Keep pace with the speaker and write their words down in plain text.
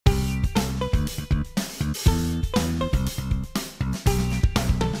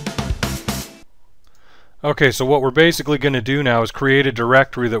Okay, so what we're basically going to do now is create a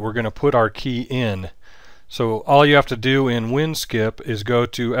directory that we're going to put our key in. So all you have to do in WinSCP is go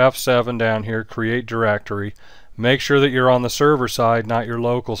to F7 down here, create directory. Make sure that you're on the server side, not your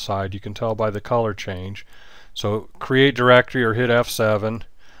local side. You can tell by the color change. So create directory or hit F7.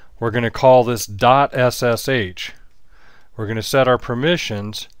 We're going to call this .ssh. We're going to set our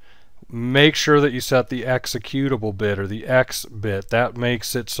permissions. Make sure that you set the executable bit or the X bit. That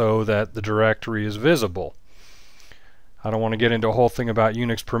makes it so that the directory is visible. I don't want to get into a whole thing about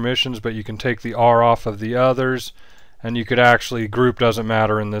Unix permissions, but you can take the R off of the others, and you could actually, group doesn't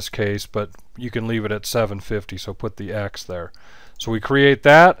matter in this case, but you can leave it at 750, so put the X there. So we create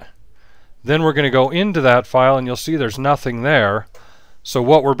that, then we're going to go into that file, and you'll see there's nothing there. So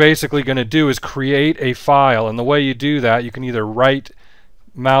what we're basically going to do is create a file, and the way you do that, you can either right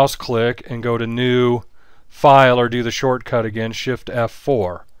mouse click and go to new file, or do the shortcut again, shift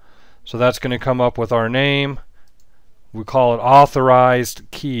F4. So that's going to come up with our name. We call it authorized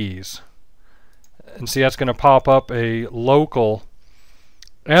keys, and see that's going to pop up a local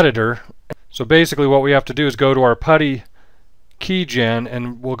editor. So basically what we have to do is go to our PuTTY keygen,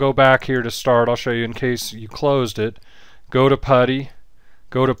 and we'll go back here to start. I'll show you in case you closed it. Go to PuTTY,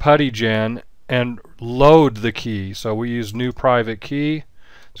 go to puttygen, and load the key. So we use new private key.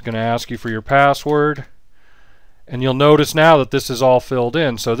 It's going to ask you for your password, and you'll notice now that this is all filled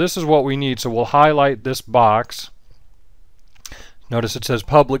in. So this is what we need. So we'll highlight this box. Notice it says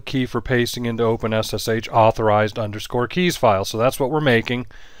public key for pasting into OpenSSH authorized _keys file. So that's what we're making.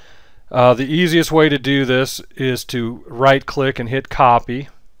 The easiest way to do this is to right click and hit copy.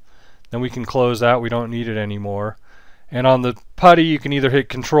 Then we can close that. We don't need it anymore. And on the PuTTY you can either hit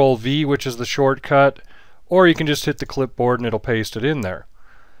Control V, which is the shortcut, or you can just hit the clipboard and it'll paste it in there.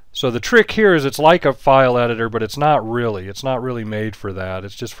 So the trick here is it's like a file editor, but it's not really. It's not really made for that.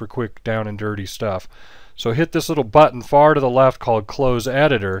 It's just for quick down and dirty stuff. So hit this little button far to the left called Close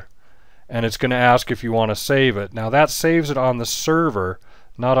Editor, and it's going to ask if you want to save it. Now that saves it on the server,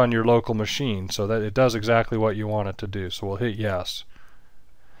 not on your local machine, so that it does exactly what you want it to do. So we'll hit yes.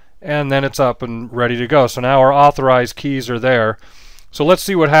 And then it's up and ready to go. So now our authorized keys are there. So let's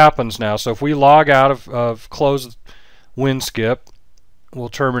see what happens now. So if we log out of close WinSCP, we'll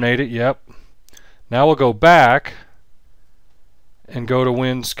terminate it, yep. Now we'll go back and go to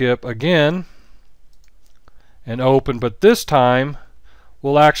WinSCP again and open, but this time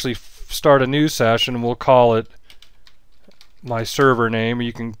we'll actually start a new session, and we'll call it my server name.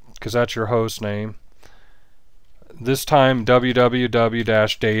 You can, because that's your host name. This time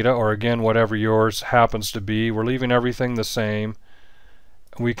www-data, or again whatever yours happens to be. We're leaving everything the same.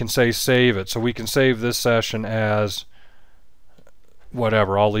 We can say save it, so we can save this session as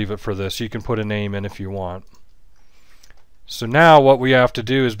whatever. I'll leave it for this. You can put a name in if you want. So now what we have to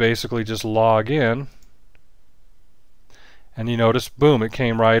do is basically just log in. And you notice, boom, it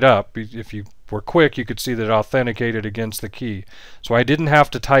came right up. If you were quick, you could see that it authenticated against the key. So I didn't have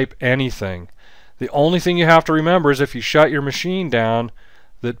to type anything. The only thing you have to remember is if you shut your machine down,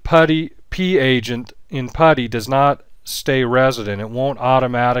 that PuTTY P agent in PuTTY does not stay resident. It won't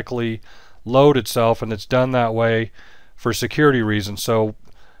automatically load itself, and it's done that way for security reasons. So,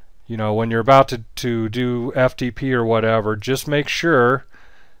 you know, when you're about to do FTP or whatever, just make sure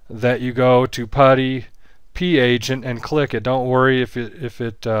that you go to PuTTY P agent and click it. Don't worry if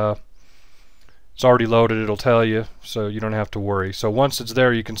it's already loaded, it'll tell you, so you don't have to worry. So once it's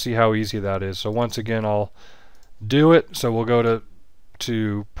there, you can see how easy that is. So once again, I'll do it. So we'll go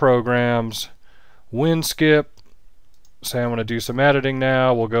to Programs, WinSCP. Say I'm going to do some editing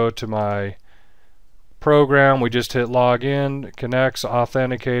now. We'll go to my program. We just hit login, connects,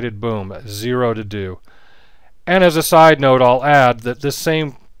 authenticated, boom, 0 to do. And as a side note, I'll add that this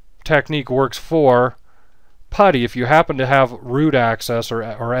same technique works for PuTTY. If you happen to have root access,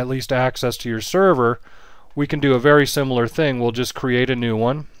 or at least access to your server, we can do a very similar thing. We'll just create a new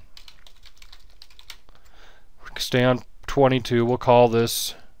one. Stay on 22. We'll call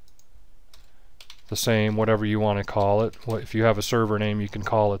this the same, whatever you want to call it. If you have a server name, you can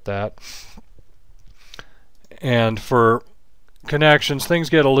call it that. And for connections, things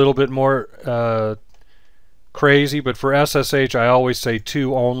get a little bit more crazy, but for SSH I always say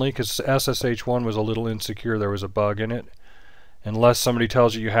 2 only, because SSH1 was a little insecure. There was a bug in it. Unless somebody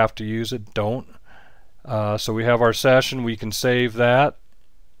tells you you have to use it, don't. So we have our session. We can save that.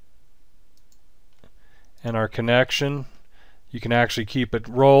 And our connection, you can actually keep it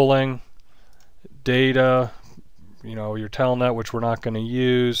rolling. Data, you know, your telnet, which we're not going to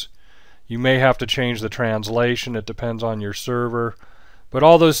use. You may have to change the translation. It depends on your server. But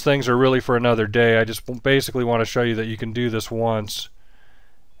all those things are really for another day. I just basically want to show you that you can do this once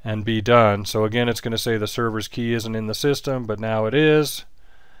and be done. So again, it's going to say the server's key isn't in the system, but now it is.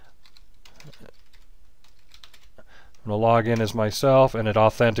 I'm going to log in as myself, and it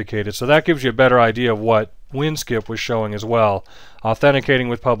authenticated. So that gives you a better idea of what WinSCP was showing as well. Authenticating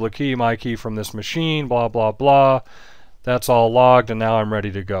with public key, my key from this machine, blah, blah, blah. That's all logged, and now I'm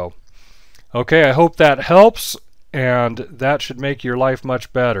ready to go. Okay, I hope that helps, and that should make your life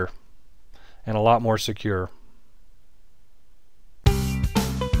much better and a lot more secure.